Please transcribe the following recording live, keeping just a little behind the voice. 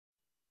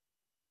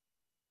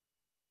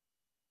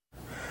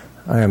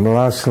I am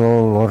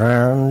Laszlo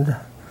Lorand.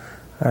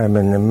 I am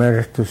an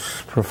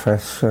emeritus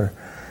professor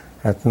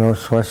at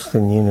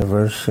Northwestern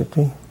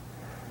University,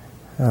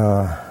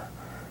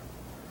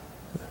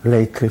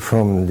 lately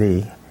from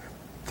the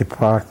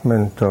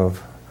Department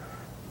of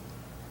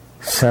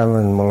Cell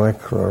and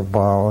Molecular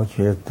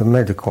Biology at the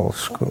medical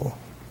school.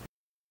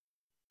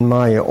 In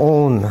my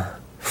own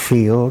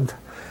field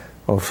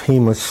of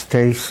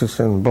hemostasis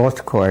and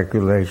blood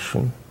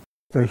coagulation,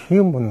 the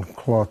human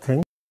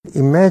clotting,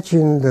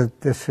 imagine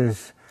that this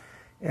is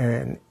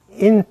an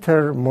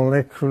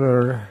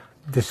intermolecular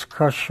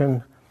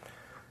discussion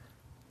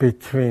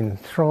between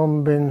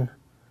thrombin,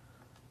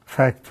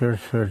 factor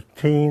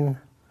XIII,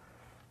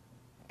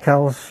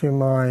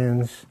 calcium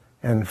ions,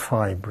 and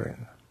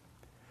fibrin.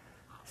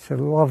 It's a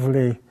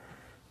lovely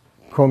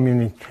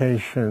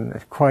communication,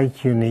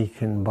 quite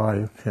unique in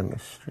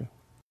biochemistry.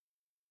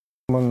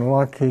 I'm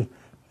unlucky,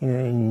 in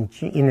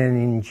an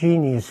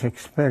ingenious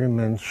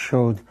experiment,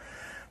 showed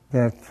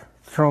that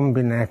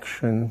thrombin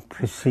action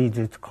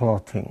preceded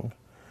clotting.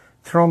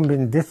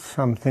 Thrombin did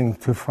something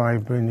to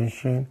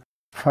fibrinogen.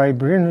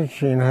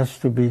 Fibrinogen has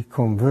to be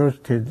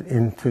converted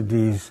into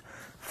these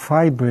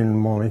fibrin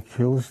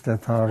molecules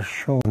that are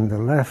shown on the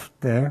left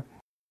there.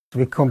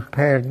 We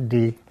compared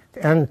the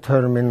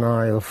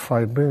N-termini of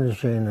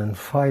fibrinogen and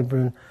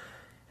fibrin,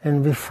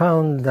 and we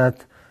found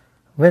that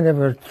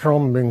whenever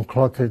thrombin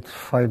clotted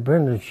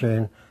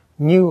fibrinogen,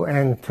 new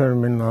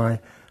N-termini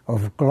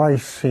of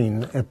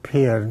glycine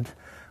appeared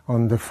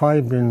on the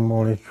fibrin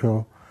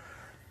molecule,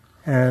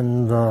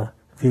 and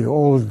the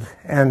old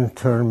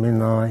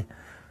N-termini,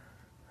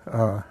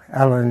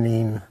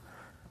 alanine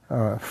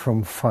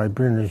from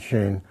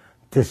fibrinogen,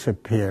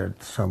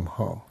 disappeared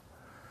somehow.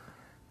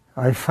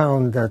 I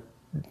found that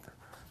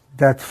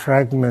that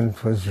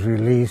fragment was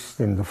released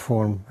in the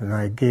form, and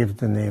I gave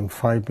the name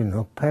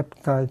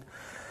fibrinopeptide.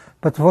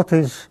 But what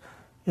is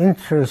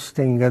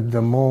interesting at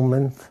the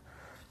moment,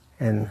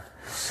 and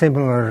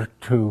similar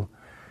to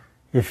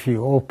if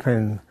you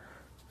open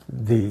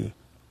the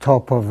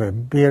top of a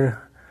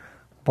beer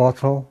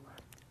bottle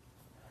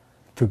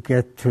to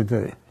get to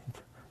the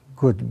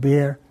good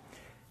beer,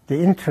 the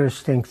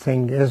interesting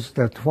thing is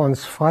that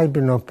once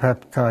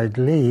fibrinopeptide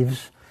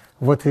leaves,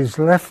 what is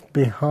left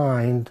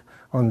behind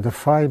on the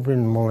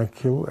fibrin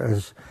molecule,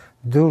 as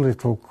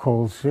Doolittle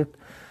calls it,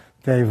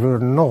 they were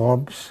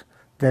knobs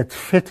that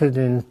fitted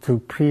into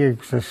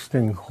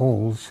pre-existing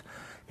holes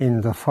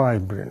in the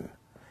fibrin.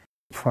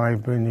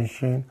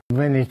 Fibrinogen,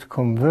 when it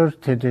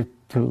converted it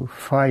to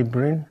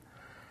fibrin,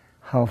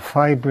 how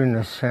fibrin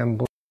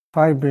assembles,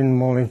 fibrin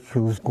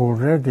molecules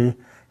already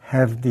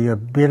have the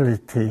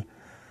ability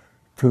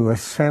to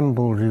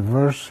assemble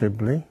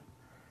reversibly.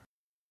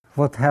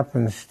 What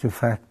happens to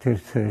factor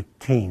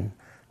XIII?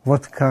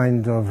 What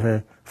kind of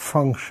a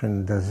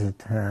function does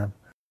it have?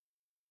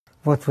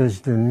 What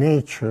was the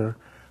nature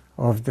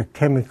of the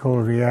chemical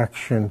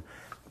reaction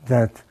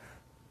that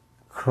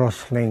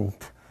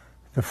cross-linked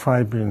the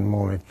fibrin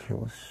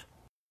molecules?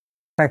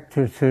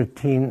 Factor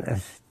XIII,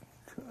 as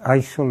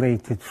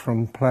isolated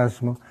from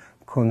plasma,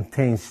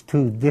 contains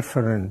two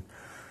different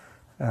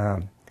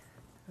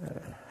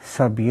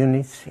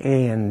subunits,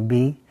 A and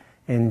B,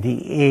 and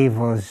the A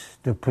was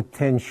the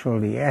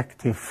potentially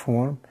active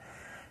form,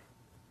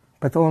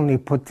 but only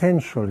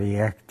potentially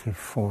active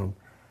form.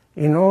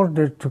 In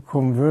order to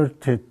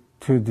convert it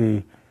to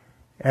the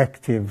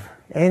active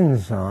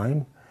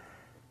enzyme,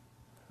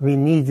 we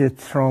needed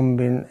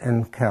thrombin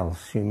and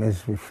calcium,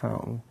 as we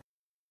found.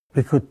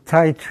 We could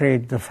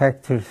titrate the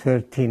factor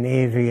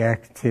XIIIa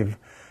reactive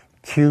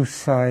Q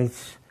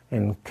sites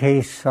and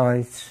K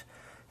sites,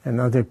 and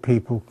other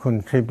people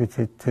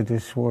contributed to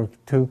this work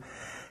too,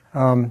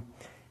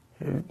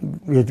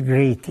 with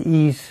great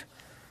ease,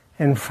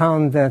 and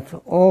found that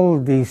all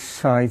these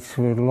sites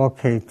were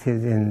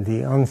located in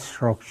the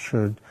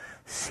unstructured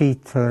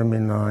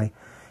C-termini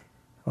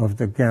of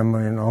the gamma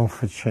and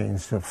alpha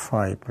chains of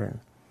fibrin.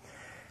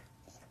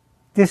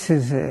 This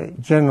is a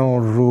general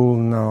rule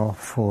now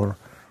for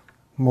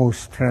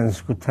most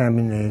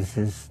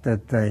transglutaminases,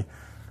 that they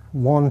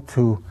want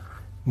to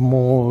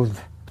mold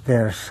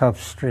their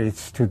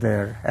substrates to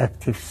their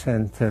active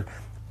center,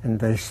 and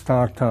they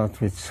start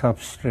out with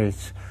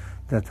substrates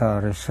that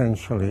are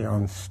essentially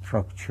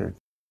unstructured.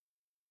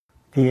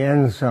 The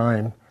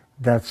enzyme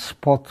that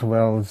spot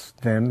welds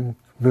them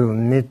will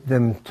knit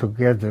them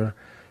together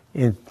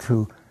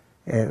into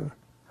a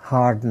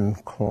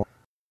hardened clot.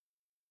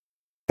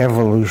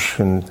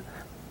 Evolution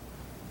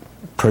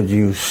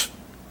produced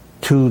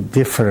two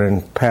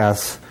different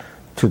paths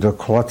to the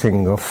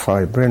clotting of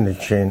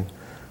fibrinogen.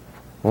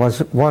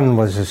 One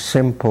was a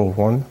simple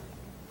one,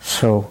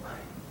 so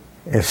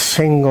a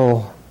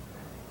single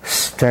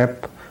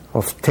step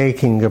of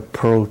taking a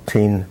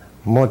protein,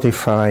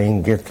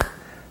 modifying it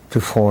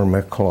to form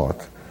a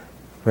clot,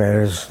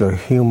 whereas the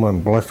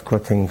human blood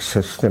clotting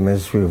system,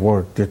 as we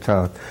worked it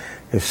out,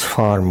 is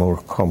far more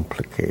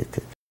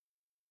complicated.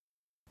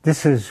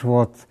 This is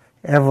what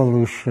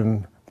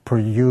evolution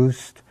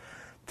produced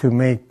to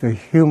make the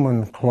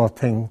human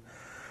clotting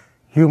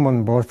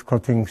human blood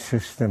clotting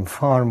system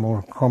far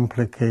more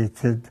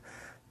complicated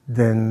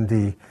than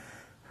the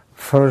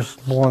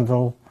first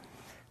model,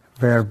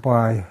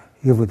 whereby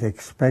you would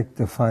expect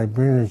the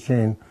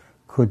fibrinogen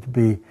could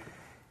be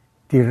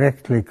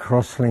directly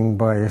cross-linked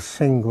by a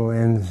single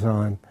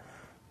enzyme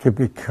to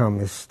become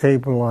a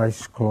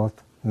stabilized clot.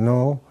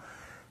 No,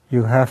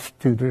 you have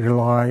to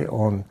rely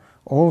on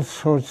all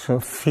sorts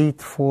of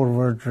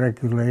feed-forward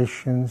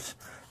regulations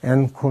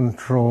and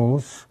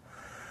controls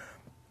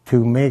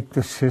to make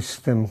the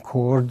system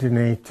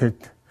coordinated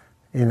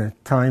in a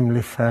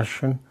timely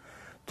fashion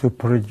to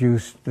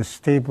produce the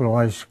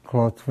stabilized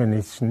clot when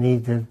it's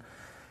needed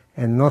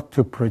and not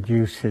to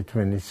produce it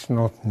when it's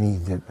not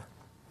needed.